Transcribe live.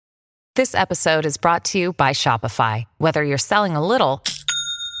This episode is brought to you by Shopify. Whether you're selling a little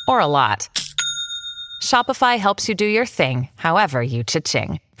or a lot, Shopify helps you do your thing, however you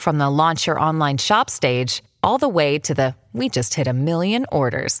cha-ching. From the launch your online shop stage, all the way to the we just hit 1 million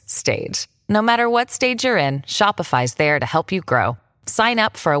orders stage. No matter what stage you're in, Shopify's there to help you grow. Sign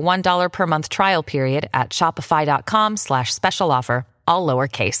up for a $1 per month trial period at shopify.com/special offer, all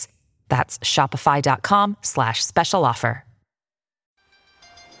lowercase. That's shopify.com/special offer.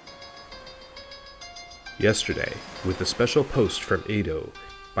 Yesterday, with a special post from Edo,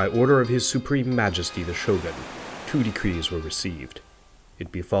 by order of His Supreme Majesty the Shogun, 2 decrees were received.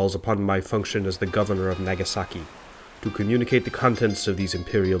 It befalls upon my function as the governor of Nagasaki to communicate the contents of these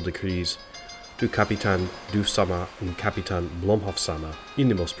imperial decrees to Capitan Du-sama and Capitan Blomhoff-sama in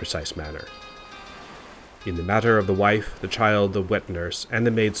the most precise manner. In the matter of the wife, the child, the wet nurse, and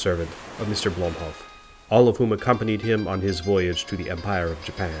the maidservant of Mr. Blomhoff, all of whom accompanied him on his voyage to the Empire of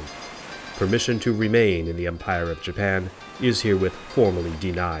Japan, permission to remain in the Empire of Japan is herewith formally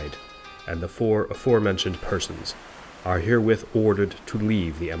denied, and the 4 aforementioned persons are herewith ordered to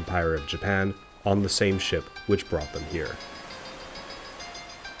leave the Empire of Japan on the same ship which brought them here.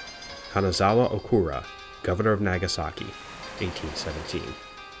 Kanazawa Okura, Governor of Nagasaki, 1817.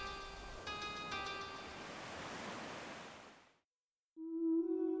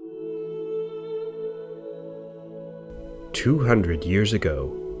 "200 years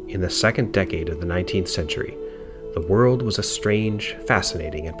ago, in the second decade of the 19th century, the world was a strange,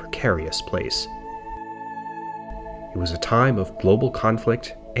 fascinating, and precarious place. It was a time of global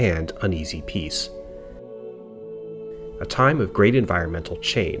conflict and uneasy peace. A time of great environmental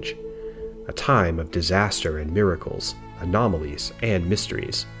change. A time of disaster and miracles, anomalies and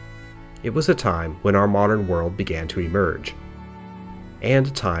mysteries. It was a time when our modern world began to emerge. And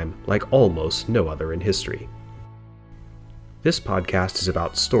a time like almost no other in history. This podcast is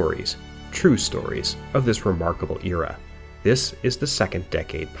about stories, true stories, of this remarkable era. This is the Second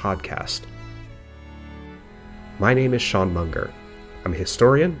Decade Podcast. My name is Sean Munger. I'm a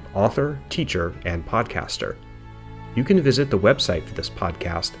historian, author, teacher, and podcaster. You can visit the website for this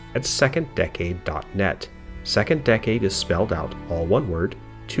podcast at seconddecade.net. Second Decade is spelled out all one word,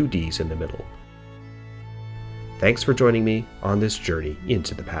 2 D's in the middle. Thanks for joining me on this journey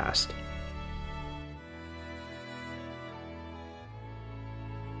into the past.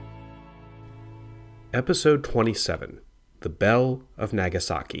 Episode 27, The Belle of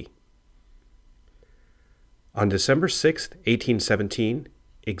Nagasaki. On December 6, 1817,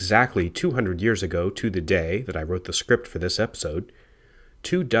 exactly 200 years ago to the day that I wrote the script for this episode,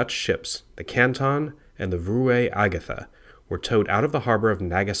 2 Dutch ships, the Canton and the Vrije Agatha, were towed out of the harbor of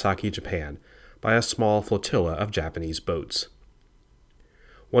Nagasaki, Japan, by a small flotilla of Japanese boats.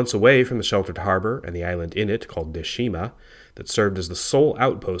 Once away from the sheltered harbor and the island in it called Deshima, that served as the sole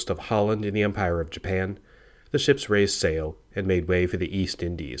outpost of Holland in the Empire of Japan, the ships raised sail and made way for the East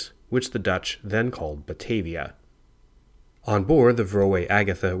Indies, which the Dutch then called Batavia. On board the Vrije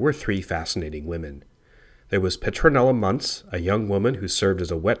Agatha were 3 fascinating women. There was Petronella Muntz, a young woman who served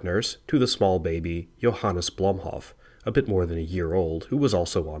as a wet nurse to the small baby Johannes Blomhoff, a bit more than a year old, who was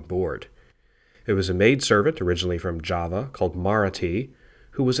also on board. There was a maidservant originally from Java called Marati,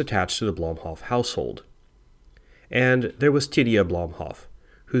 who was attached to the Blomhoff household. And there was Tidia Blomhoff,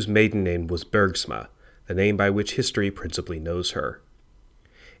 whose maiden name was Bergsma, the name by which history principally knows her.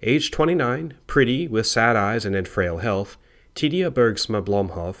 Aged 29, pretty, with sad eyes and in frail health, Tidia Bergsma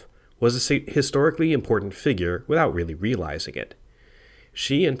Blomhoff was a historically important figure without really realizing it.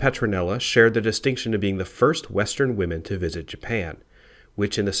 She and Petronella shared the distinction of being the first Western women to visit Japan,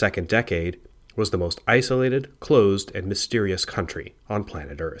 which in the second decade was the most isolated, closed, and mysterious country on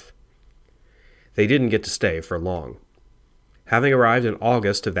planet Earth. They didn't get to stay for long. Having arrived in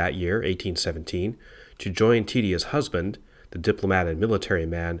August of that year, 1817, to join Tidia's husband, the diplomat and military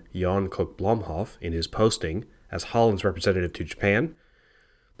man Jan Kok Blomhoff, in his posting as Holland's representative to Japan,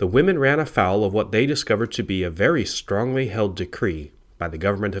 the women ran afoul of what they discovered to be a very strongly held decree by the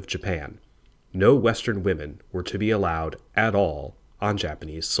government of Japan. No Western women were to be allowed at all on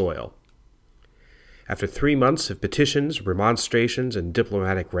Japanese soil. After 3 months of petitions, remonstrations, and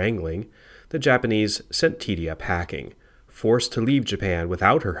diplomatic wrangling, the Japanese sent Tidia packing. Forced to leave Japan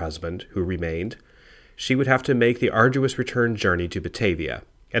without her husband, who remained, she would have to make the arduous return journey to Batavia,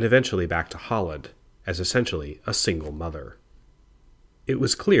 and eventually back to Holland, as essentially a single mother. It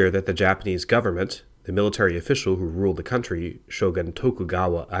was clear that the Japanese government, the military official who ruled the country, Shogun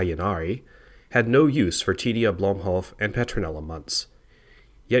Tokugawa Ayanari, had no use for Tidia Blomhoff and Petronella Muntz.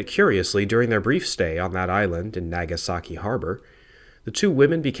 Yet curiously, during their brief stay on that island in Nagasaki harbor, the 2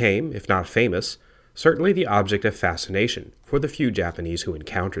 women became, if not famous, certainly the object of fascination for the few Japanese who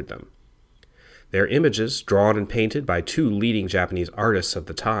encountered them. Their images, drawn and painted by two leading Japanese artists of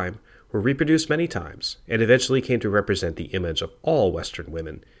the time, were reproduced many times and eventually came to represent the image of all Western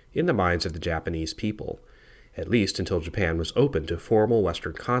women in the minds of the Japanese people, at least until Japan was open to formal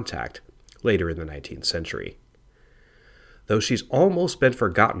Western contact later in the 19th century. Though she's almost been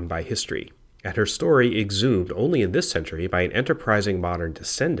forgotten by history, and her story exhumed only in this century by an enterprising modern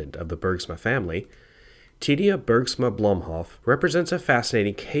descendant of the Bergsma family, Tidia Bergsma Blomhof represents a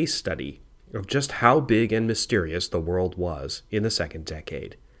fascinating case study of just how big and mysterious the world was in the second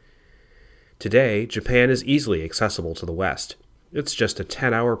decade. Today, Japan is easily accessible to the West. It's just a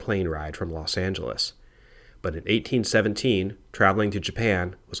 10-hour plane ride from Los Angeles. But in 1817, traveling to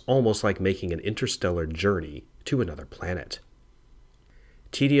Japan was almost like making an interstellar journey to another planet.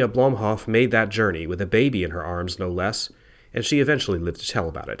 Tidia Blomhof made that journey with a baby in her arms, no less, and she eventually lived to tell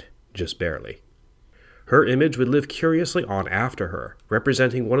about it, just barely. Her image would live curiously on after her,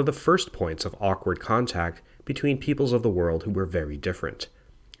 representing one of the first points of awkward contact between peoples of the world who were very different,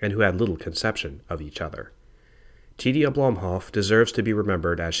 and who had little conception of each other. Tidia Blomhof deserves to be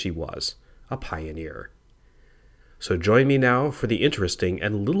remembered as she was, a pioneer. So join me now for the interesting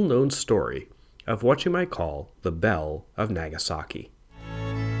and little-known story of what you might call the Belle of Nagasaki.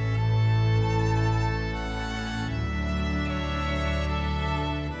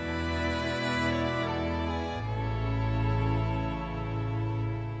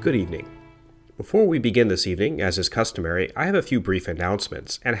 Good evening. Before we begin this evening, as is customary, I have a few brief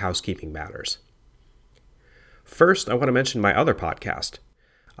announcements and housekeeping matters. First, I want to mention my other podcast.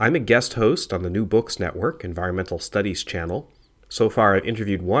 I'm a guest host on the New Books Network Environmental Studies channel. So far, I've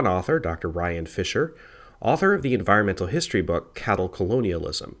interviewed one author, Dr. Ryan Fisher, author of the environmental history book Cattle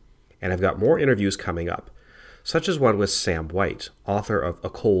Colonialism, and I've got more interviews coming up, such as one with Sam White, author of A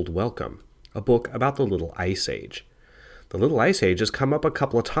Cold Welcome, a book about the Little Ice Age. The Little Ice Age has come up a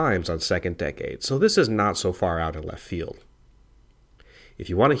couple of times on Second Decade, so this is not so far out in left field. If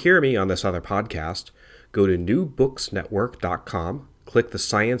you want to hear me on this other podcast, go to newbooksnetwork.com, click the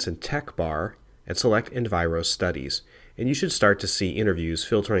Science and Tech bar, and select Enviro Studies, and you should start to see interviews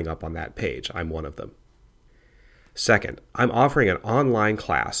filtering up on that page. I'm one of them. Second, I'm offering an online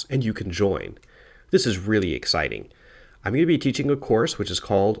class, and you can join. This is really exciting. I'm going to be teaching a course which is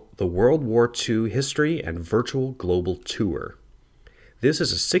called the World War II History and Virtual Global Tour. This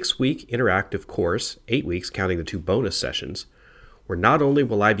is a 6-week interactive course, 8 weeks counting the 2 bonus sessions, where not only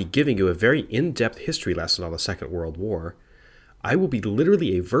will I be giving you a very in-depth history lesson on the Second World War, I will be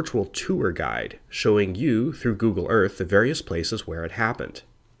literally a virtual tour guide showing you through Google Earth the various places where it happened.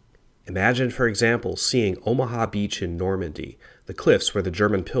 Imagine, for example, seeing Omaha Beach in Normandy, the cliffs where the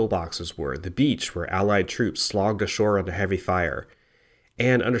German pillboxes were, the beach where Allied troops slogged ashore under heavy fire,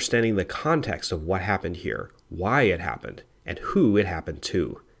 and understanding the context of what happened here, why it happened, and who it happened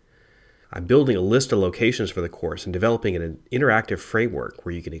to. I'm building a list of locations for the course and developing an interactive framework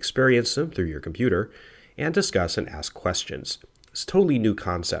where you can experience them through your computer and discuss and ask questions. It's a totally new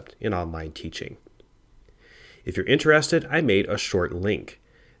concept in online teaching. If you're interested, I made a short link.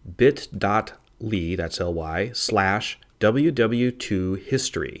 bit.ly, that's L-Y,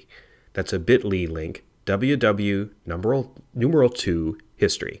 /WW2History. That's a bit.ly link,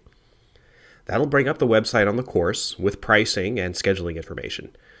 WW2History. That'll bring up the website on the course with pricing and scheduling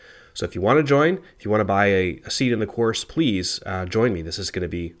information. So if you want to join, if you want to buy a seat in the course, please join me. This is going to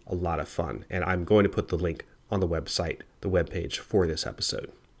be a lot of fun, and I'm going to put the link on the website, the webpage for this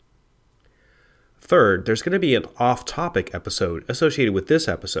episode. Third, there's going to be an off-topic episode associated with this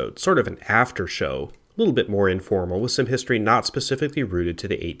episode, sort of an after show, a little bit more informal, with some history not specifically rooted to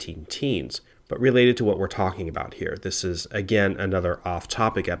the 18 teens, but related to what we're talking about here. This is, again, another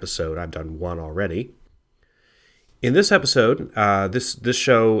off-topic episode. I've done one already. In this episode,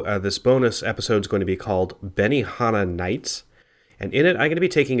 this bonus episode is going to be called Benihana Nights, and in it, I'm going to be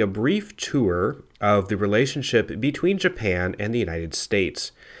taking a brief tour of the relationship between Japan and the United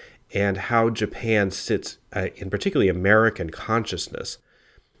States, and how Japan sits in particularly American consciousness,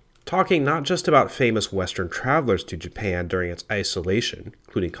 talking not just about famous Western travelers to Japan during its isolation,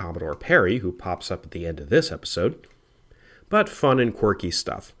 including Commodore Perry, who pops up at the end of this episode, but fun and quirky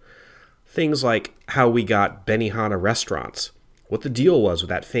stuff. Things like how we got Benihana restaurants, what the deal was with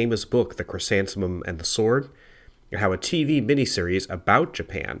that famous book, The Chrysanthemum and the Sword, and how a TV miniseries about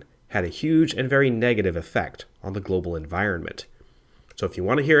Japan had a huge and very negative effect on the global environment. So if you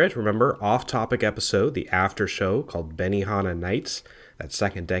want to hear it, remember, off-topic episode, the after show called Benihana Nights, that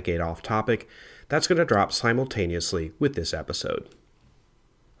Second Decade off-topic, that's going to drop simultaneously with this episode.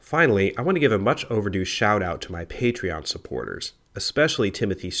 Finally, I want to give a much overdue shout-out to my Patreon supporters, especially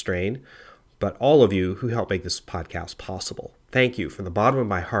Timothy Strain, but all of you who help make this podcast possible. Thank you from the bottom of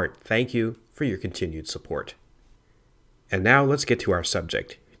my heart. Thank you for your continued support. And now let's get to our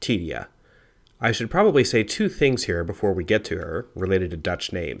subject, Tedia. I should probably say two things here before we get to her related to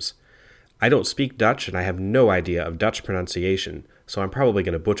Dutch names. I don't speak Dutch and I have no idea of Dutch pronunciation, so I'm probably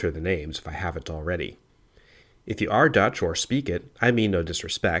going to butcher the names if I haven't already. If you are Dutch or speak it, I mean no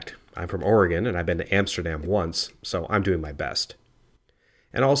disrespect. I'm from Oregon and I've been to Amsterdam once, so I'm doing my best.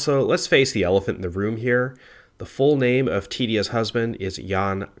 And also, let's face the elephant in the room here. The full name of Tedia's husband is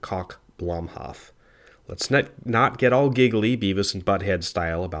Jan Kok Blomhof. Let's not get all giggly Beavis and Butthead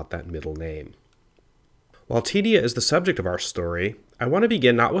style about that middle name. While Tedia is the subject of our story, I want to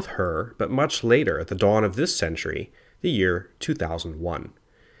begin not with her, but much later at the dawn of this century, the year 2001.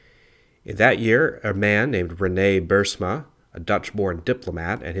 In that year, a man named René Buursma, a Dutch-born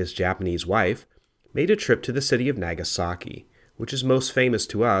diplomat, and his Japanese wife made a trip to the city of Nagasaki, which is most famous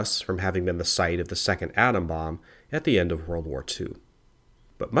to us from having been the site of the second atom bomb at the end of World War II.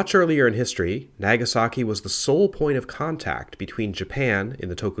 But much earlier in history, Nagasaki was the sole point of contact between Japan in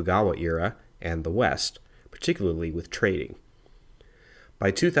the Tokugawa era and the West, particularly with trading.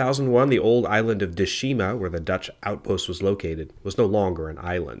 By 2001, the old island of Deshima, where the Dutch outpost was located, was no longer an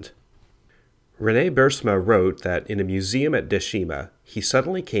island. René Buursma wrote that in a museum at Deshima, he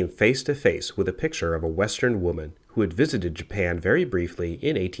suddenly came face to face with a picture of a Western woman who had visited Japan very briefly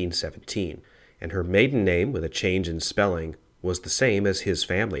in 1817, and her maiden name, with a change in spelling, was the same as his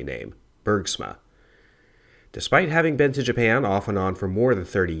family name, Bergsma. Despite having been to Japan off and on for more than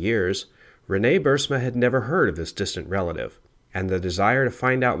 30 years, René Buursma had never heard of this distant relative, and the desire to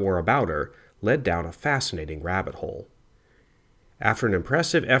find out more about her led down a fascinating rabbit hole. After an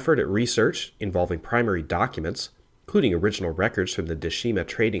impressive effort at research involving primary documents, including original records from the Deshima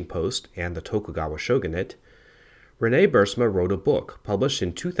Trading Post and the Tokugawa Shogunate, René Buursma wrote a book published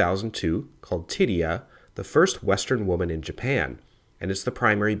in 2002 called Tedia, the First Western Woman in Japan, and it's the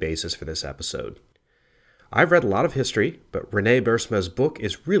primary basis for this episode. I've read a lot of history, but René Buursma's book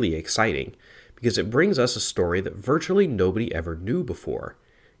is really exciting because it brings us a story that virtually nobody ever knew before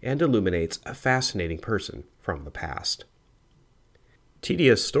and illuminates a fascinating person from the past.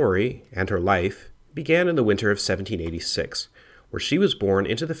 Tedia's story and her life began in the winter of 1786, where she was born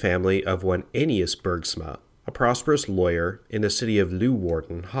into the family of one Ennius Bergsma, a prosperous lawyer in the city of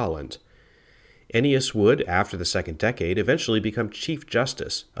Leeuwarden, Holland. Ennius would, after the second decade, eventually become Chief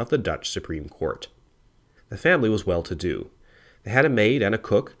Justice of the Dutch Supreme Court. The family was well-to-do. They had a maid and a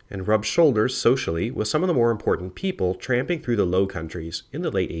cook, and rubbed shoulders socially with some of the more important people tramping through the Low Countries in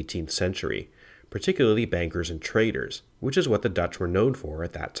the late 18th century, particularly bankers and traders, which is what the Dutch were known for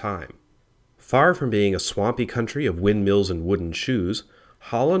at that time. Far from being a swampy country of windmills and wooden shoes,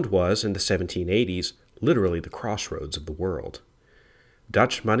 Holland was, in the 1780s, literally the crossroads of the world.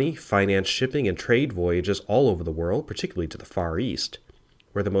 Dutch money financed shipping and trade voyages all over the world, particularly to the Far East,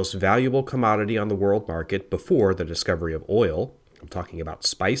 where the most valuable commodity on the world market before the discovery of oil, I'm talking about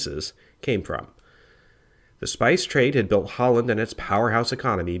spices, came from. The spice trade had built Holland and its powerhouse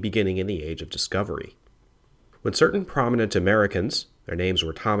economy beginning in the Age of Discovery. When certain prominent Americans, their names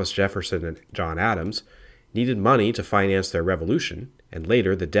were Thomas Jefferson and John Adams, needed money to finance their revolution, and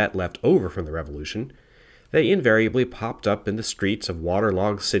later the debt left over from the revolution, they invariably popped up in the streets of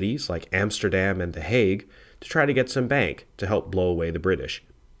waterlogged cities like Amsterdam and The Hague to try to get some bank to help blow away the British.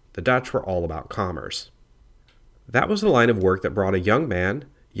 The Dutch were all about commerce. That was the line of work that brought a young man,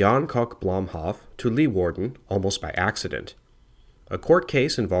 Jan Kok Blomhof, to Leeuwarden almost by accident. A court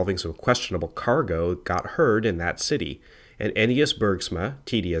case involving some questionable cargo got heard in that city, and Ennius Bergsma,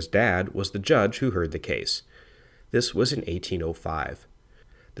 Tedia's dad, was the judge who heard the case. This was in 1805.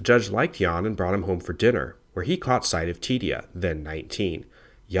 The judge liked Jan and brought him home for dinner, where he caught sight of Tedia, then 19.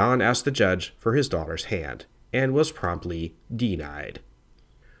 Jan asked the judge for his daughter's hand, and was promptly denied.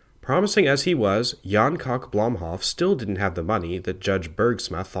 Promising as he was, Jan Kok Blomhof still didn't have the money that Judge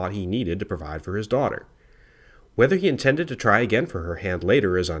Bergsma thought he needed to provide for his daughter. Whether he intended to try again for her hand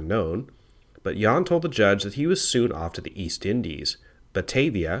later is unknown, but Jan told the judge that he was soon off to the East Indies,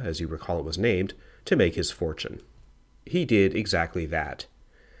 Batavia, as you recall it was named, to make his fortune. He did exactly that.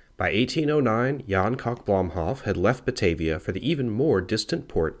 By 1809, Jan Kok Blomhof had left Batavia for the even more distant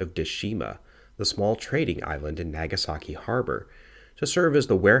port of Deshima, the small trading island in Nagasaki Harbor, to serve as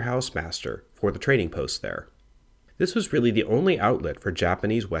the warehouse master for the trading post there. This was really the only outlet for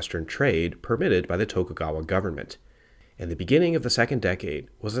Japanese Western trade permitted by the Tokugawa government, and the beginning of the second decade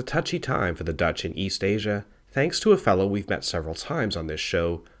was a touchy time for the Dutch in East Asia, thanks to a fellow we've met several times on this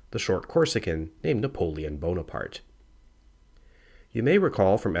show, the short Corsican named Napoleon Bonaparte. You may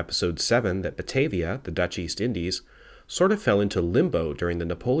recall from episode 7 that Batavia, the Dutch East Indies, sort of fell into limbo during the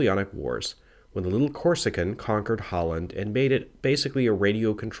Napoleonic Wars, when the little Corsican conquered Holland and made it basically a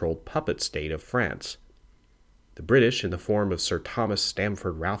radio-controlled puppet state of France. The British, in the form of Sir Thomas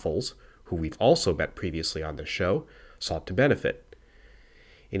Stamford Raffles, who we've also met previously on this show, sought to benefit.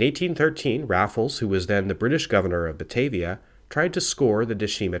 In 1813, Raffles, who was then the British governor of Batavia, tried to score the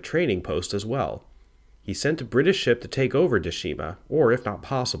Deshima trading post as well. He sent a British ship to take over Deshima, or, if not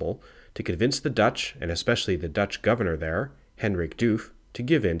possible, to convince the Dutch, and especially the Dutch governor there, Hendrik Duyf, to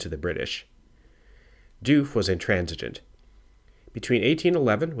give in to the British. Duyf was intransigent. Between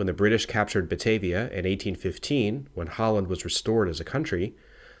 1811, when the British captured Batavia, and 1815, when Holland was restored as a country,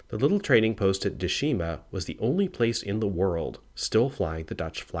 the little trading post at Deshima was the only place in the world still flying the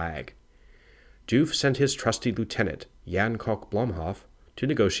Dutch flag. Duyf sent his trusty lieutenant, Jan Kok Blomhof, to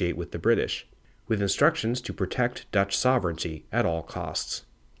negotiate with the British, with instructions to protect Dutch sovereignty at all costs.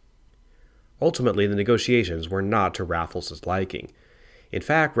 Ultimately, the negotiations were not to Raffles' liking. In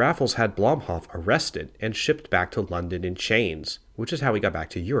fact, Raffles had Blomhof arrested and shipped back to London in chains, which is how he got back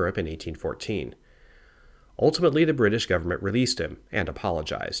to Europe in 1814. Ultimately, the British government released him and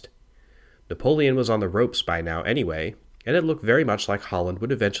apologized. Napoleon was on the ropes by now anyway, and it looked very much like Holland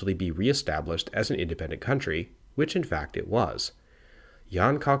would eventually be re-established as an independent country, which in fact it was.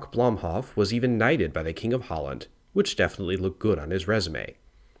 Jan Kok Blomhof was even knighted by the King of Holland, which definitely looked good on his resume.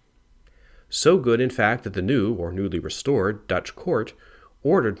 So good, in fact, that the new, or newly restored, Dutch court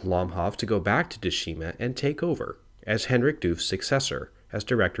ordered Blomhof to go back to Deshima and take over, as Hendrik Duyf's successor, as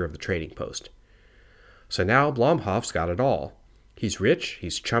director of the trading post. So now Blomhof's got it all. He's rich,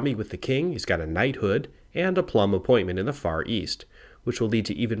 he's chummy with the king, he's got a knighthood, and a plum appointment in the Far East, which will lead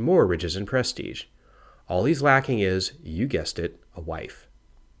to even more riches and prestige. All he's lacking is, you guessed it, a wife.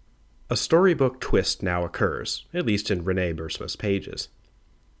 A storybook twist now occurs, at least in René Bersma's pages.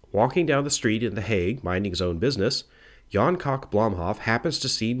 Walking down the street in The Hague, minding his own business, Jan Kok Blomhof happens to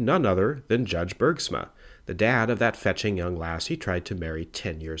see none other than Judge Bergsma, the dad of that fetching young lass he tried to marry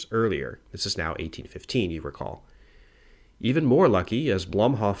 10 years earlier. This is now 1815, you recall. Even more lucky, as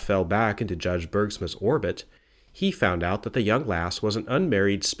Blomhof fell back into Judge Bergsma's orbit, he found out that the young lass was an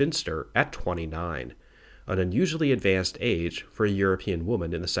unmarried spinster at 29, an unusually advanced age for a European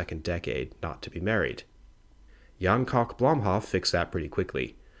woman in the second decade not to be married. Jan Kok Blomhof fixed that pretty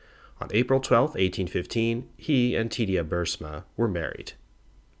quickly. On April 12, 1815, he and Tidia Bersma were married.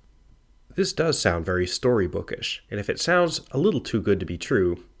 This does sound very storybookish, and if it sounds a little too good to be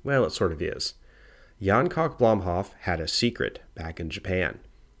true, well, it sort of is. Jan Kok Blomhof had a secret back in Japan.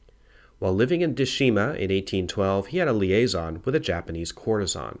 While living in Deshima in 1812, he had a liaison with a Japanese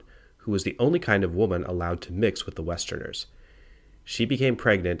courtesan, who was the only kind of woman allowed to mix with the Westerners. She became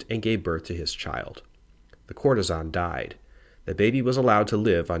pregnant and gave birth to his child. The courtesan died. The baby was allowed to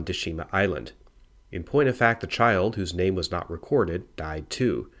live on Deshima Island. In point of fact, the child, whose name was not recorded, died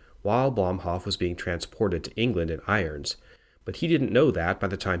too, while Blomhof was being transported to England in irons, but he didn't know that by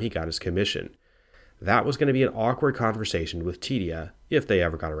the time he got his commission. That was going to be an awkward conversation with Tidia, if they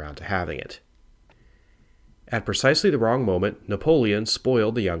ever got around to having it. At precisely the wrong moment, Napoleon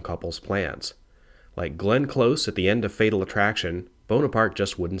spoiled the young couple's plans. Like Glenn Close at the end of Fatal Attraction, Bonaparte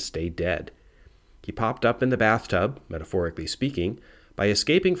just wouldn't stay dead. He popped up in the bathtub, metaphorically speaking, by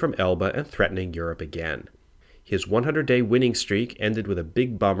escaping from Elba and threatening Europe again. His 100-day winning streak ended with a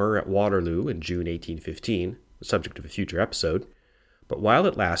big bummer at Waterloo in June 1815, the subject of a future episode, but while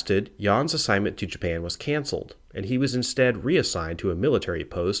it lasted, Jan's assignment to Japan was cancelled, and he was instead reassigned to a military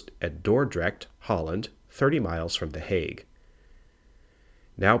post at Dordrecht, Holland, 30 miles from The Hague.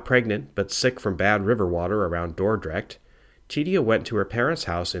 Now pregnant, but sick from bad river water around Dordrecht, Tidia went to her parents'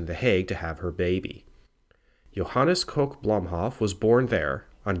 house in The Hague to have her baby. Johannes Kok Blomhof was born there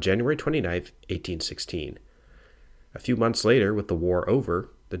on January 29, 1816. A few months later, with the war over,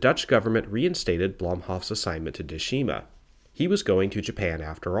 the Dutch government reinstated Blomhof's assignment to Deshima. He was going to Japan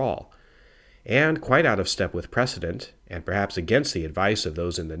after all. And quite out of step with precedent, and perhaps against the advice of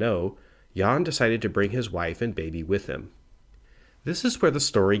those in the know, Jan decided to bring his wife and baby with him. This is where the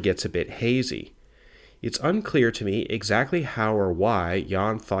story gets a bit hazy. It's unclear to me exactly how or why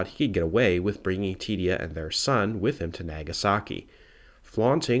Jan thought he could get away with bringing Tidia and their son with him to Nagasaki,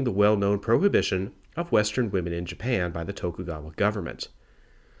 flaunting the well-known prohibition of Western women in Japan by the Tokugawa government.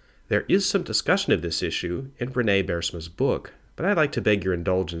 There is some discussion of this issue in René Bersma's book, but I'd like to beg your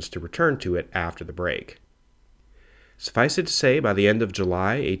indulgence to return to it after the break. Suffice it to say, by the end of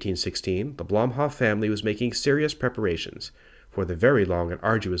July 1816, the Blomhof family was making serious preparations for the very long and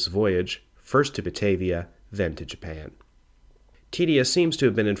arduous voyage, first to Batavia, then to Japan. Tidia seems to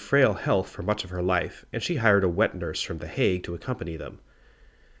have been in frail health for much of her life, and she hired a wet nurse from The Hague to accompany them.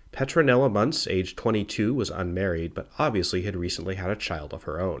 Petronella Muntz, aged 22, was unmarried, but obviously had recently had a child of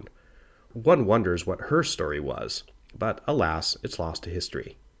her own. One wonders what her story was, but alas, it's lost to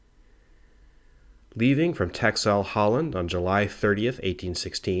history. Leaving from Texel, Holland on July 30th,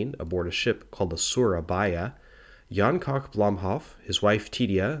 1816, aboard a ship called the Surabaya, Jan Kok Blomhof, his wife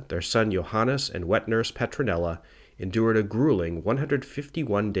Tidia, their son Johannes, and wet nurse Petronella endured a grueling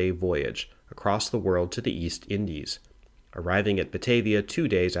 151-day voyage across the world to the East Indies, arriving at Batavia 2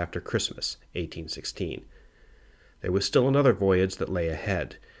 days after Christmas, 1816. There was still another voyage that lay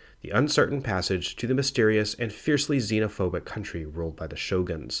ahead, the uncertain passage to the mysterious and fiercely xenophobic country ruled by the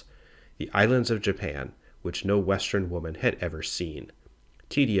shoguns, the islands of Japan, which no Western woman had ever seen.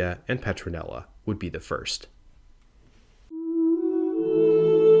 Tidia and Petronella would be the first.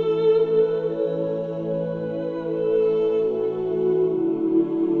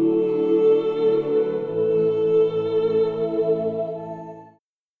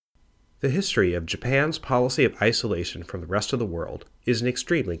 The history of Japan's policy of isolation from the rest of the world is an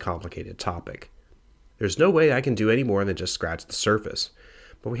extremely complicated topic. There's no way I can do any more than just scratch the surface,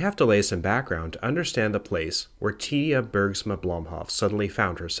 but we have to lay some background to understand the place where Tidia Bergsma Blomhof suddenly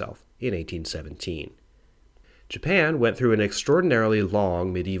found herself in 1817. Japan went through an extraordinarily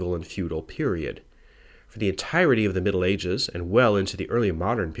long medieval and feudal period. For the entirety of the Middle Ages and well into the early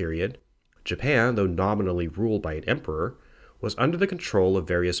modern period, Japan, though nominally ruled by an emperor, was under the control of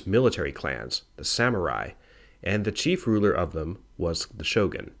various military clans, the samurai, and the chief ruler of them was the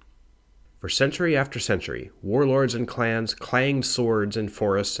shogun. For century after century, warlords and clans clanged swords in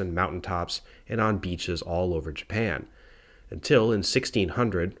forests and mountaintops and on beaches all over Japan, until in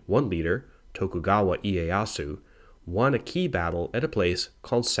 1600, one leader, Tokugawa Ieyasu, won a key battle at a place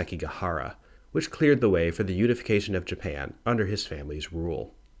called Sekigahara, which cleared the way for the unification of Japan under his family's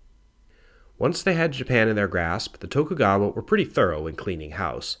rule. Once they had Japan in their grasp, the Tokugawa were pretty thorough in cleaning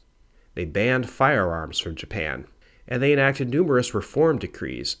house. They banned firearms from Japan, and they enacted numerous reform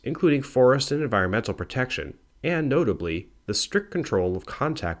decrees, including forest and environmental protection, and notably, the strict control of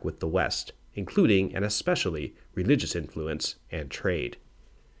contact with the West, including and especially religious influence and trade.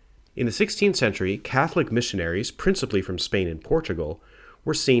 In the 16th century, Catholic missionaries, principally from Spain and Portugal,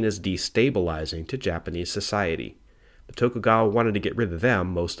 were seen as destabilizing to Japanese society. The Tokugawa wanted to get rid of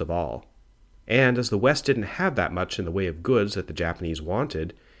them most of all. And as the West didn't have that much in the way of goods that the Japanese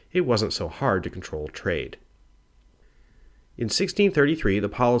wanted, it wasn't so hard to control trade. In 1633, the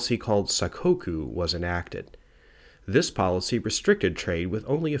policy called Sakoku was enacted. This policy restricted trade with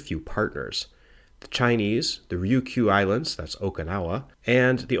only a few partners: the Chinese, the Ryukyu Islands, that's Okinawa,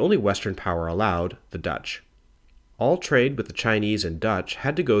 and the only Western power allowed, the Dutch. All trade with the Chinese and Dutch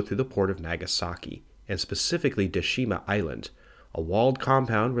had to go through the port of Nagasaki, and specifically Deshima Island, a walled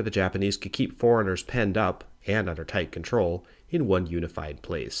compound where the Japanese could keep foreigners penned up, and under tight control, in one unified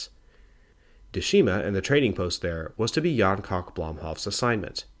place. Deshima and the trading post there was to be Jan Kok Blomhof's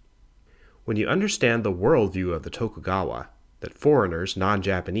assignment. When you understand the worldview of the Tokugawa, that foreigners,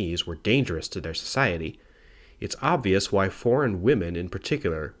 non-Japanese, were dangerous to their society, it's obvious why foreign women in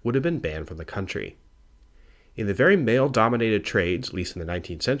particular would have been banned from the country. In the very male-dominated trades, at least in the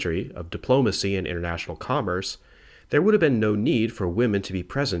 19th century, of diplomacy and international commerce, there would have been no need for women to be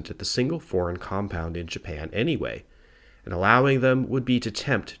present at the single foreign compound in Japan anyway, and allowing them would be to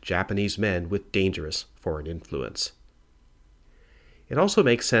tempt Japanese men with dangerous foreign influence. It also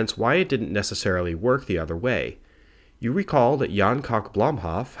makes sense why it didn't necessarily work the other way. You recall that Jan Kok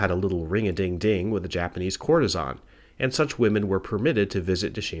Blomhof had a little ring-a-ding-ding with a Japanese courtesan, and such women were permitted to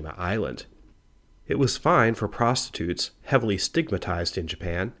visit Deshima Island. It was fine for prostitutes, heavily stigmatized in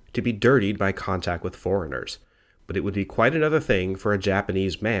Japan, to be dirtied by contact with foreigners, but it would be quite another thing for a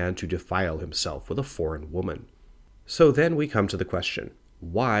Japanese man to defile himself with a foreign woman. So then we come to the question,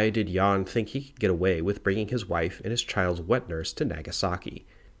 why did Jan think he could get away with bringing his wife and his child's wet nurse to Nagasaki?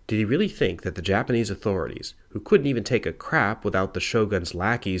 Did he really think that the Japanese authorities, who couldn't even take a crap without the shogun's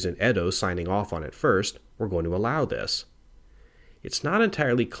lackeys in Edo signing off on it first, were going to allow this? It's not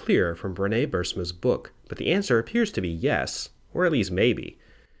entirely clear from Brené Bergsma's book, but the answer appears to be yes, or at least maybe.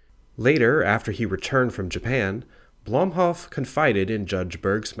 Later, after he returned from Japan, Blomhof confided in Judge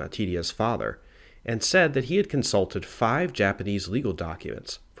Bergsma, Tidia's father, and said that he had consulted 5 Japanese legal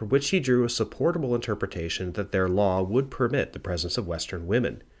documents, from which he drew a supportable interpretation that their law would permit the presence of Western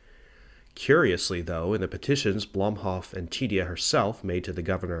women. Curiously, though, in the petitions Blomhof and Tidia herself made to the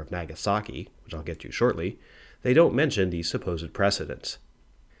governor of Nagasaki, which I'll get to shortly, they don't mention these supposed precedents.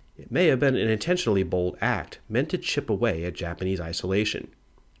 It may have been an intentionally bold act meant to chip away at Japanese isolation.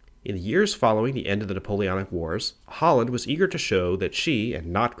 In the years following the end of the Napoleonic Wars, Holland was eager to show that she, and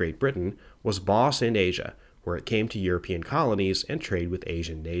not Great Britain, was boss in Asia, where it came to European colonies and trade with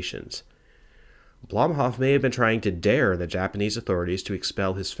Asian nations. Blomhof may have been trying to dare the Japanese authorities to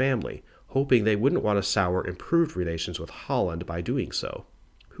expel his family, hoping they wouldn't want to sour improved relations with Holland by doing so.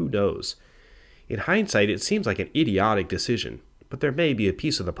 Who knows? In hindsight, it seems like an idiotic decision, but there may be a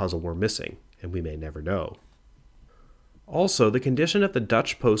piece of the puzzle we're missing, and we may never know. Also, the condition of the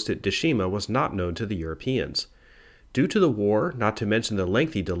Dutch post at Deshima was not known to the Europeans. Due to the war, not to mention the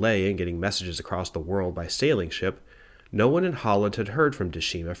lengthy delay in getting messages across the world by sailing ship, no one in Holland had heard from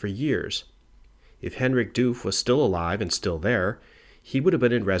Deshima for years. If Hendrik Doof was still alive and still there, he would have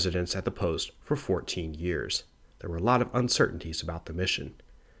been in residence at the post for 14 years. There were a lot of uncertainties about the mission.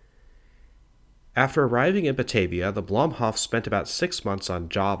 After arriving in Batavia, the Blomhof spent about 6 months on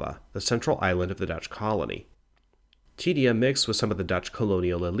Java, the central island of the Dutch colony. Tidia mixed with some of the Dutch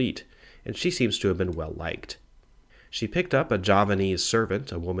colonial elite, and she seems to have been well liked. She picked up a Javanese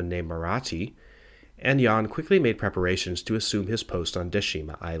servant, a woman named Marati, and Jan quickly made preparations to assume his post on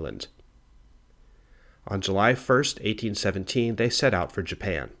Deshima Island. On July 1, 1817, they set out for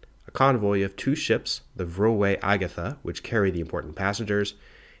Japan, a convoy of 2 ships, the Vroe Agatha, which carried the important passengers,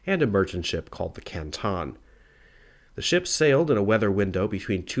 and a merchant ship called the Canton. The ships sailed in a weather window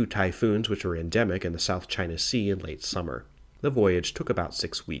between 2 typhoons which were endemic in the South China Sea in late summer. The voyage took about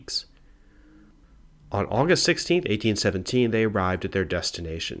 6 weeks. On August 16, 1817, they arrived at their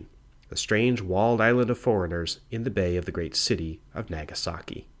destination, the strange walled island of foreigners in the bay of the great city of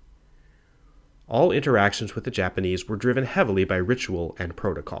Nagasaki. All interactions with the Japanese were driven heavily by ritual and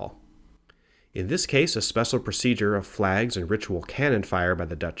protocol. In this case, a special procedure of flags and ritual cannon fire by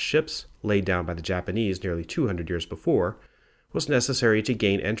the Dutch ships, laid down by the Japanese nearly 200 years before, was necessary to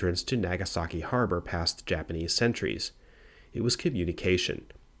gain entrance to Nagasaki harbor past the Japanese sentries. It was communication.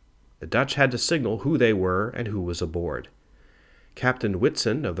 The Dutch had to signal who they were and who was aboard. Captain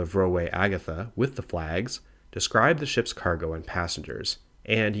Whitson of the Vroe Agatha, with the flags, described the ship's cargo and passengers,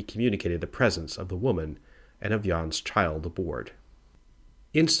 and he communicated the presence of the woman and of Jan's child aboard.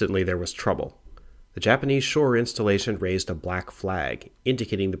 Instantly there was trouble. The Japanese shore installation raised a black flag,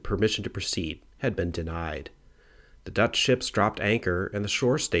 indicating the permission to proceed had been denied. The Dutch ships dropped anchor, and the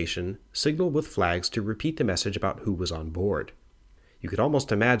shore station signaled with flags to repeat the message about who was on board. You could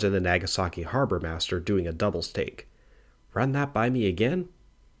almost imagine the Nagasaki harbor master doing a double-take. Run that by me again?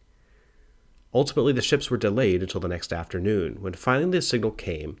 Ultimately, the ships were delayed until the next afternoon, when finally the signal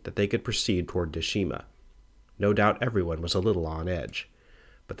came that they could proceed toward Deshima. No doubt everyone was a little on edge.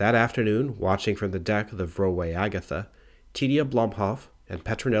 But that afternoon, watching from the deck of the Vroe Agatha, Tidia Blomhof and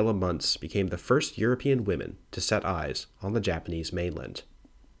Petronella Muntz became the first European women to set eyes on the Japanese mainland.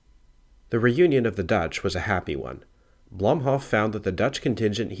 The reunion of the Dutch was a happy one. Blomhof found that the Dutch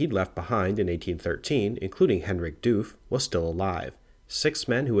contingent he'd left behind in 1813, including Hendrik Doof, was still alive, 6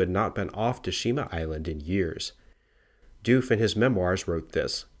 men who had not been off Deshima Island in years. Doof in his memoirs wrote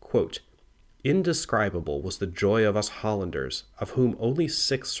this, quote, "Indescribable was the joy of us Hollanders, of whom only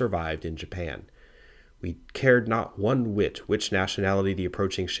 6 survived in Japan. We cared not one whit which nationality the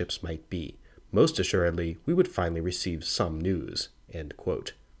approaching ships might be. Most assuredly, we would finally receive some news." End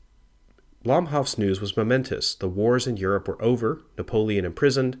quote. Blomhof's news was momentous. The wars in Europe were over, Napoleon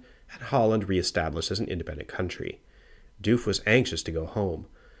imprisoned, and Holland re-established as an independent country. Doof was anxious to go home.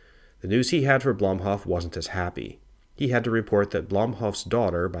 The news he had for Blomhof wasn't as happy. He had to report that Blomhof's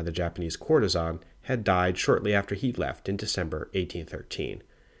daughter, by the Japanese courtesan, had died shortly after he left in December 1813.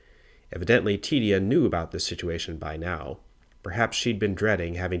 Evidently, Tidia knew about this situation by now. Perhaps she'd been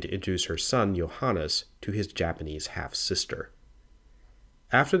dreading having to introduce her son, Johannes, to his Japanese half-sister.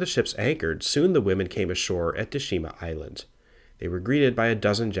 After the ships anchored, soon the women came ashore at Deshima Island. They were greeted by a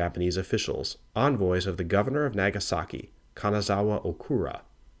dozen Japanese officials, envoys of the governor of Nagasaki, Kanazawa Okura.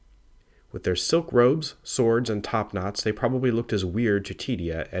 With their silk robes, swords, and topknots, they probably looked as weird to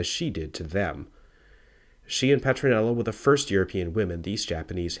Tidia as she did to them. She and Petronella were the first European women these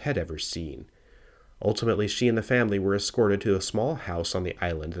Japanese had ever seen. Ultimately, she and the family were escorted to a small house on the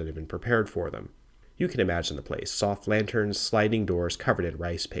island that had been prepared for them. You can imagine the place, soft lanterns, sliding doors covered in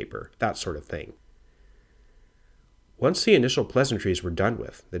rice paper, that sort of thing. Once the initial pleasantries were done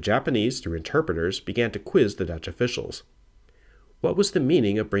with, the Japanese, through interpreters, began to quiz the Dutch officials. What was the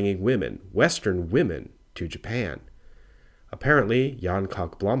meaning of bringing women, Western women, to Japan? Apparently, Jan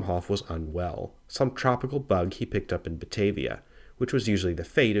Kok Blomhof was unwell, some tropical bug he picked up in Batavia, which was usually the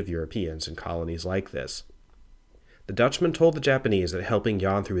fate of Europeans in colonies like this. The Dutchman told the Japanese that helping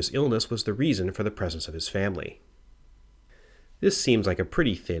Jan through his illness was the reason for the presence of his family. This seems like a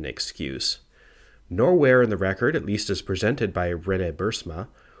pretty thin excuse. Nowhere in the record, at least as presented by René Bursma,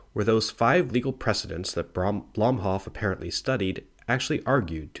 were those 5 legal precedents that Blomhof apparently studied actually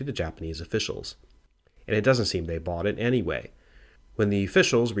argued to the Japanese officials. And it doesn't seem they bought it anyway. When the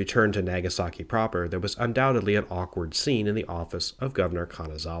officials returned to Nagasaki proper, there was undoubtedly an awkward scene in the office of Governor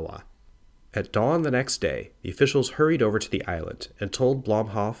Kanazawa. At dawn the next day, the officials hurried over to the island and told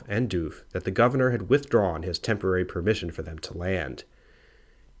Blomhoff and Doof that the governor had withdrawn his temporary permission for them to land.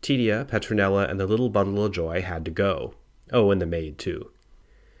 Tidia, Petronella, and the little bundle of joy had to go. Oh, and the maid, too.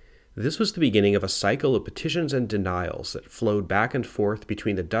 This was the beginning of a cycle of petitions and denials that flowed back and forth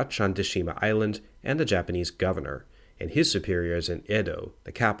between the Dutch on Deshima Island and the Japanese governor, and his superiors in Edo,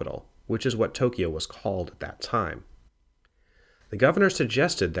 the capital, which is what Tokyo was called at that time. The governor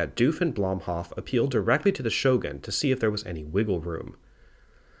suggested that Doof and Blomhoff appeal directly to the shogun to see if there was any wiggle room.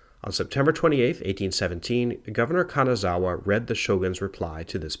 On September 28, 1817, Governor Kanazawa read the shogun's reply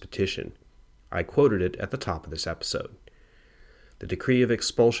to this petition. I quoted it at the top of this episode. The decree of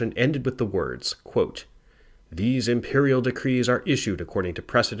expulsion ended with the words, quote, "These imperial decrees are issued according to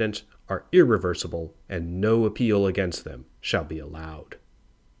precedent, are irreversible, and no appeal against them shall be allowed."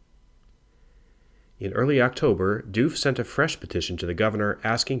 In early October, Doof sent a fresh petition to the governor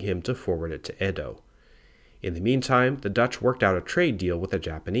asking him to forward it to Edo. In the meantime, the Dutch worked out a trade deal with the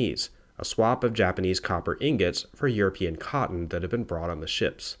Japanese, a swap of Japanese copper ingots for European cotton that had been brought on the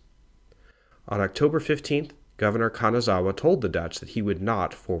ships. On October 15th, Governor Kanazawa told the Dutch that he would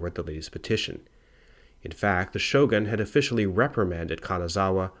not forward the latest petition. In fact, the shogun had officially reprimanded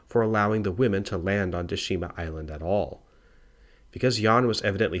Kanazawa for allowing the women to land on Deshima Island at all. Because Jan was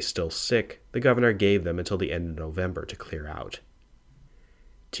evidently still sick, the governor gave them until the end of November to clear out.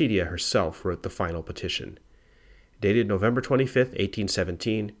 Tidia herself wrote the final petition. Dated November 25,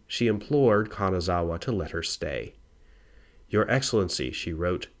 1817, she implored Kanazawa to let her stay. "Your Excellency," she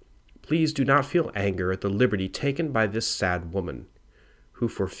wrote, "please do not feel anger at the liberty taken by this sad woman, who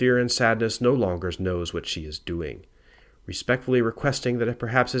for fear and sadness no longer knows what she is doing. Respectfully requesting that if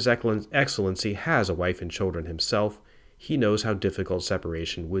perhaps His Excellency has a wife and children himself, he knows how difficult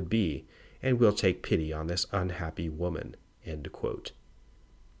separation would be, and will take pity on this unhappy woman." End quote.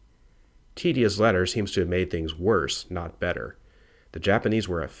 Tidia's letter seems to have made things worse, not better. The Japanese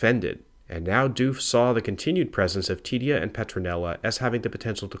were offended, and now Doof saw the continued presence of Tidia and Petronella as having the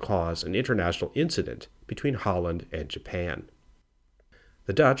potential to cause an international incident between Holland and Japan.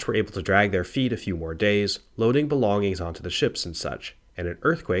 The Dutch were able to drag their feet a few more days, loading belongings onto the ships and such, and an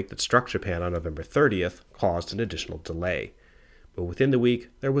earthquake that struck Japan on November 30th caused an additional delay. But within the week,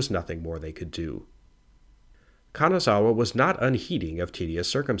 there was nothing more they could do. Kanazawa was not unheeding of Tidia's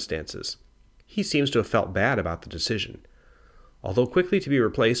circumstances. He seems to have felt bad about the decision. Although quickly to be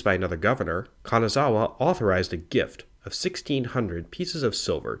replaced by another governor, Kanazawa authorized a gift of 1,600 pieces of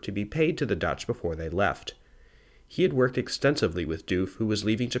silver to be paid to the Dutch before they left. He had worked extensively with Doof, who was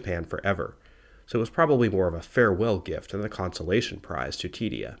leaving Japan forever, so it was probably more of a farewell gift than a consolation prize to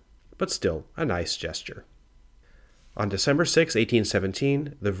Tidia, but still a nice gesture. On December 6,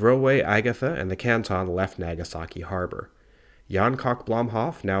 1817, the Vroe Agatha and the Canton left Nagasaki harbor. Jan Kok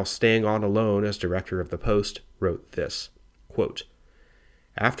Blomhoff, now staying on alone as director of the post, wrote this, quote,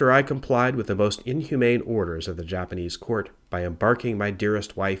 "After I complied with the most inhumane orders of the Japanese court by embarking my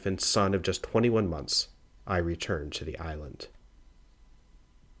dearest wife and son of just 21 months, I returned to the island."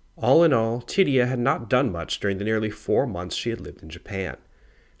 All in all, Tidia had not done much during the nearly 4 months she had lived in Japan.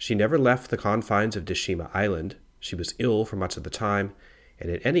 She never left the confines of Deshima Island. She was ill for much of the time, and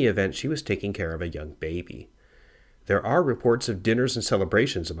in any event she was taking care of a young baby. There are reports of dinners and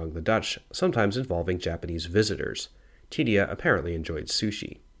celebrations among the Dutch, sometimes involving Japanese visitors. Tidia apparently enjoyed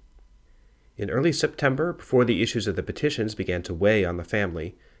sushi. In early September, before the issues of the petitions began to weigh on the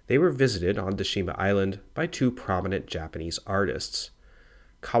family, they were visited on Deshima Island by 2 prominent Japanese artists.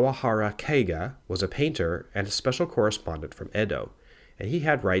 Kawahara Keiga was a painter and a special correspondent from Edo, and he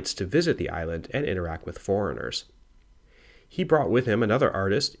had rights to visit the island and interact with foreigners. He brought with him another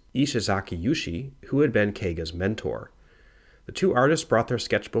artist, Ishizaki Yushi, who had been Keiga's mentor. The 2 artists brought their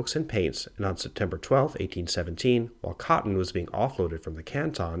sketchbooks and paints, and on September 12, 1817, while cotton was being offloaded from the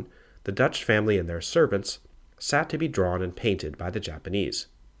Canton, the Dutch family and their servants sat to be drawn and painted by the Japanese.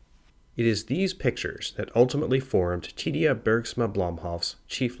 It is these pictures that ultimately formed Tidia Bergsma Blomhoff's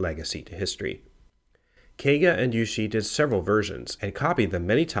chief legacy to history. Keiga and Yushi did several versions and copied them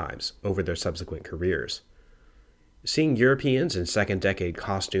many times over their subsequent careers. Seeing Europeans in second-decade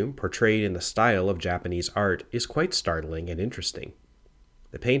costume portrayed in the style of Japanese art is quite startling and interesting.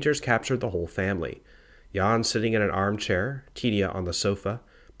 The painters captured the whole family, Jan sitting in an armchair, Tidia on the sofa,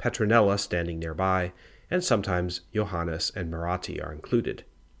 Petronella standing nearby, and sometimes Johannes and Marathi are included.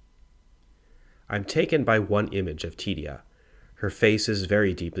 I'm taken by one image of Tidia. Her face is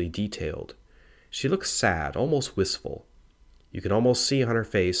very deeply detailed. She looks sad, almost wistful. You can almost see on her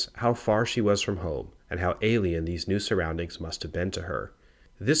face how far she was from home and how alien these new surroundings must have been to her.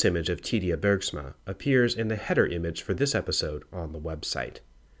 This image of Tidia Bergsma appears in the header image for this episode on the website.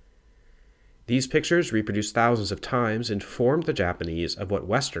 These pictures, reproduced thousands of times, informed the Japanese of what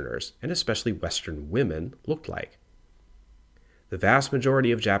Westerners, and especially Western women, looked like. The vast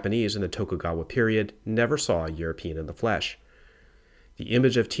majority of Japanese in the Tokugawa period never saw a European in the flesh. The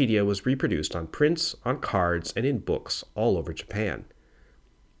image of Tidia was reproduced on prints, on cards, and in books all over Japan.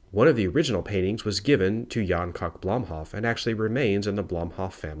 One of the original paintings was given to Jan Koch Blomhoff and actually remains in the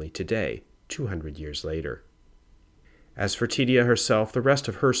Blomhoff family today, 200 years later. As for Tidia herself, the rest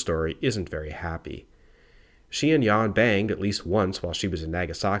of her story isn't very happy. She and Jan banged at least once while she was in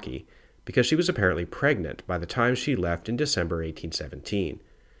Nagasaki, because she was apparently pregnant by the time she left in December 1817.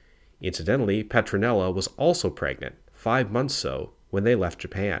 Incidentally, Petronella was also pregnant, 5 months so, when they left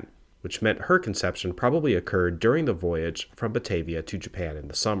Japan, which meant her conception probably occurred during the voyage from Batavia to Japan in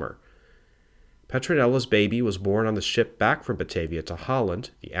the summer. Petronella's baby was born on the ship back from Batavia to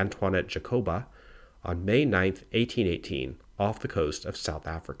Holland, the Antoinette Jacoba, on May 9, 1818, off the coast of South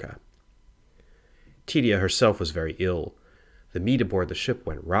Africa. Tidia herself was very ill. The meat aboard the ship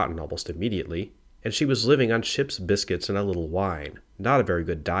went rotten almost immediately, and she was living on ship's biscuits and a little wine, not a very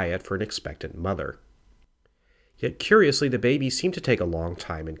good diet for an expectant mother. Yet curiously, the baby seemed to take a long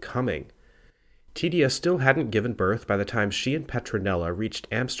time in coming. Tidia still hadn't given birth by the time she and Petronella reached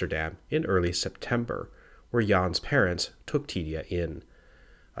Amsterdam in early September, where Jan's parents took Tidia in.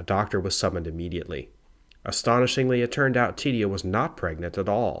 A doctor was summoned immediately. Astonishingly, it turned out Tidia was not pregnant at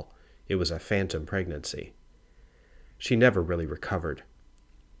all. It was a phantom pregnancy. She never really recovered.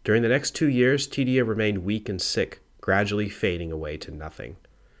 During the next 2 years, Tidia remained weak and sick, gradually fading away to nothing.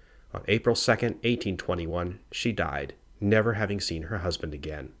 On April 2, 1821, she died, never having seen her husband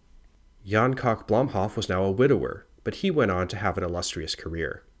again. Jan Koch Blomhoff was now a widower, but he went on to have an illustrious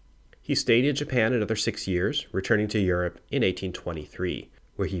career. He stayed in Japan another 6 years, returning to Europe in 1823,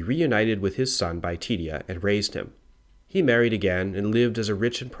 where he reunited with his son by Tidia and raised him. He married again and lived as a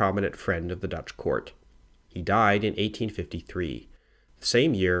rich and prominent friend of the Dutch court. He died in 1853. The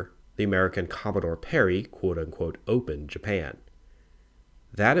same year, the American Commodore Perry, quote-unquote, opened Japan.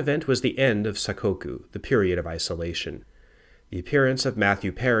 That event was the end of Sakoku, the period of isolation. The appearance of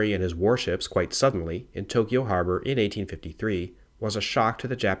Matthew Perry and his warships quite suddenly in Tokyo Harbor in 1853 was a shock to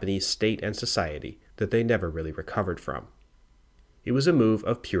the Japanese state and society that they never really recovered from. It was a move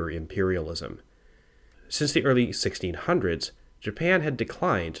of pure imperialism. Since the early 1600s, Japan had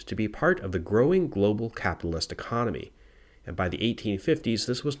declined to be part of the growing global capitalist economy, and by the 1850s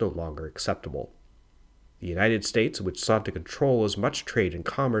this was no longer acceptable. The United States, which sought to control as much trade and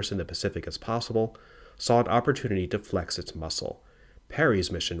commerce in the Pacific as possible, saw an opportunity to flex its muscle.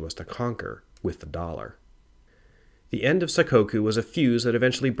 Perry's mission was to conquer with the dollar. The end of Sakoku was a fuse that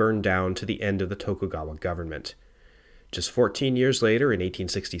eventually burned down to the end of the Tokugawa government. Just 14 years later, in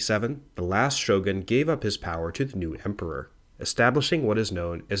 1867, the last shogun gave up his power to the new emperor, establishing what is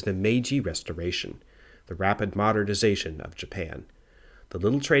known as the Meiji Restoration, the rapid modernization of Japan. The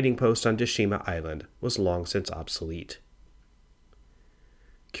little trading post on Deshima Island was long since obsolete.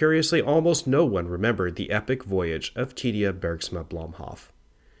 Curiously, almost no one remembered the epic voyage of Tidia Bergsma Blomhoff.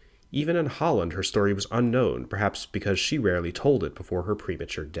 Even in Holland, her story was unknown, perhaps because she rarely told it before her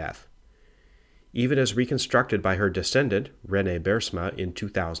premature death. Even as reconstructed by her descendant, René Bersma, in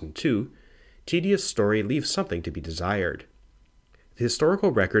 2002, Tidia's story leaves something to be desired. The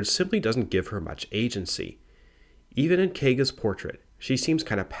historical record simply doesn't give her much agency. Even in Keiga's portrait, she seems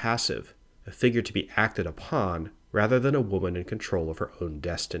kind of passive, a figure to be acted upon, rather than a woman in control of her own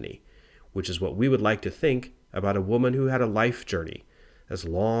destiny, which is what we would like to think about a woman who had a life journey as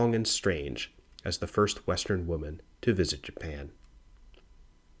long and strange as the first Western woman to visit Japan.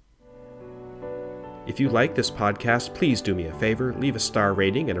 If you like this podcast, please do me a favor, leave a star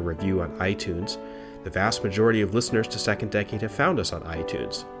rating and a review on iTunes. The vast majority of listeners to Second Decade have found us on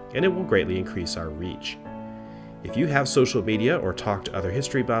iTunes, and it will greatly increase our reach. If you have social media or talk to other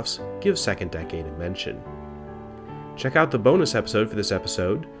history buffs, give Second Decade a mention. Check out the bonus episode for this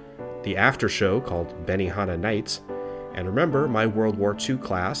episode, the after show called Benihana Nights, and remember my World War II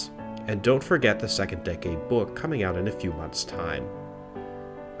class, and don't forget the Second Decade book coming out in a few months' time.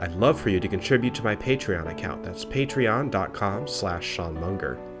 I'd love for you to contribute to my Patreon account. That's patreon.com/Sean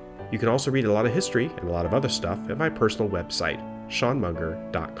Munger. You can also read a lot of history and a lot of other stuff at my personal website,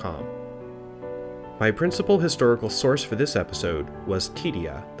 seanmunger.com. My principal historical source for this episode was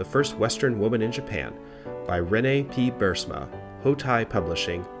Tidia, the First Western Woman in Japan, by René P. Bersma, Hotai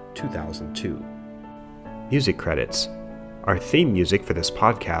Publishing, 2002. Music credits. Our theme music for this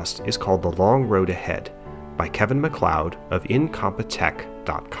podcast is called The Long Road Ahead by Kevin MacLeod of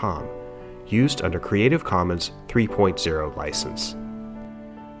Incompetech.com, used under Creative Commons 3.0 license.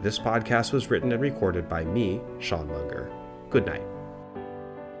 This podcast was written and recorded by me, Sean Munger. Good night.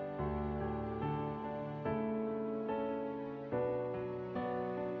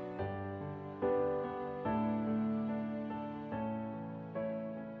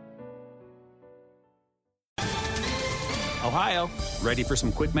 Ohio, ready for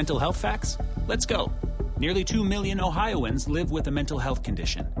some quick mental health facts? Let's go. Nearly 2 million Ohioans live with a mental health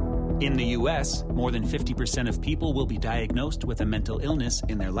condition. In the U.S., more than 50% of people will be diagnosed with a mental illness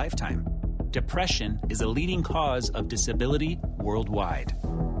in their lifetime. Depression is a leading cause of disability worldwide.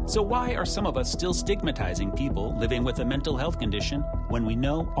 So why are some of us still stigmatizing people living with a mental health condition when we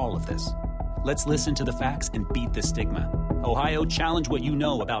know all of this? Let's listen to the facts and beat the stigma. Ohio, challenge what you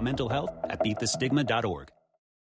know about mental health at beatthestigma.org.